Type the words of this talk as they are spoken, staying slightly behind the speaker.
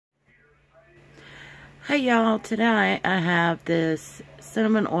Hey y'all, today I have this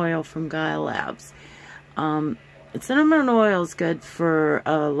cinnamon oil from Gya Labs. Cinnamon oil is good for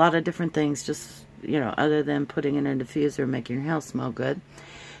a lot of different things, just, other than putting it in a diffuser and making your house smell good.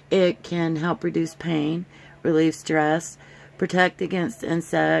 It can help reduce pain, relieve stress, protect against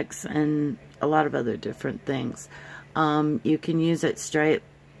insects, and a lot of other different things. You can use it straight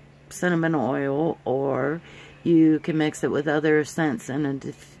cinnamon oil, or you can mix it with other scents in a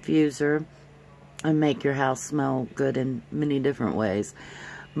diffuser and make your house smell good in many different ways.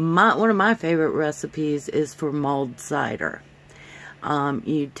 One of my favorite recipes is for mulled cider.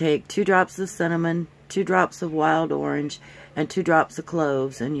 You take 2 drops of cinnamon, 2 drops of wild orange, and 2 drops of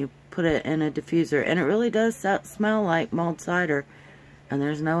cloves, and you put it in a diffuser, and it really does smell like mulled cider, and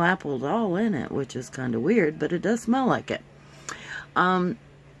there's no apple at all in it, which is kind of weird, but it does smell like it.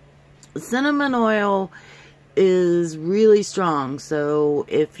 Cinnamon oil is really strong, so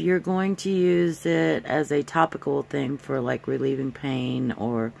if you're going to use it as a topical thing for like relieving pain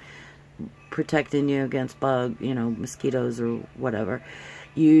or protecting you against mosquitoes or whatever,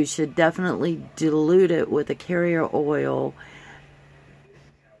 you should definitely dilute it with a carrier oil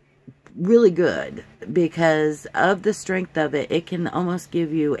really good, because of the strength of it. It can almost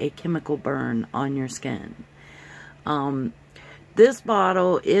give you a chemical burn on your skin. This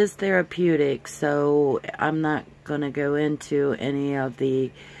bottle is therapeutic, so I'm not going to go into any of the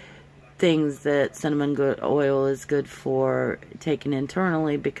things that cinnamon oil is good for taking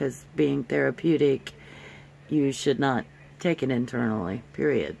internally, because being therapeutic, you should not take it internally,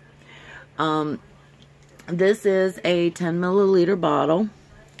 period. This is a 10 milliliter bottle.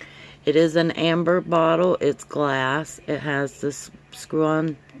 It is an amber bottle. It's glass. It has this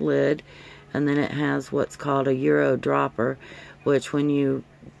screw-on lid, and then it has what's called a Euro dropper, which when you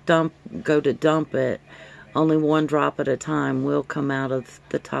go to dump it, only 1 drop at a time will come out of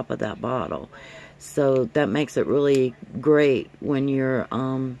the top of that bottle. So that makes it really great when you're,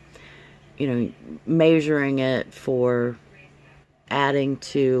 measuring it for adding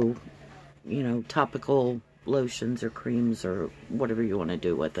to, topical lotions or creams or whatever you want to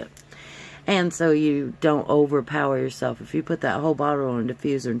do with it. And so you don't overpower yourself. If you put that whole bottle in a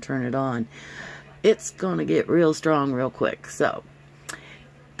diffuser and turn it on, it's going to get real strong real quick. So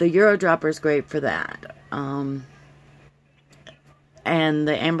the Euro dropper is great for that. And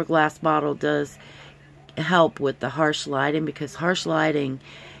the amber glass bottle does help with the harsh lighting, because harsh lighting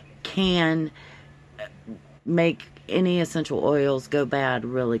can make any essential oils go bad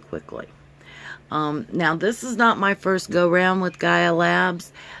really quickly. Now, this is not my first go-round with Gya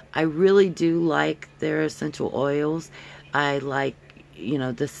Labs. I really do like their essential oils. I like,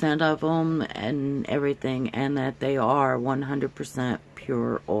 the scent of them and everything, and that they are 100%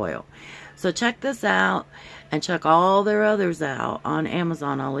 pure oil. So check this out, and check all their others out on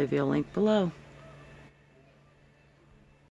Amazon. I'll leave you a link below.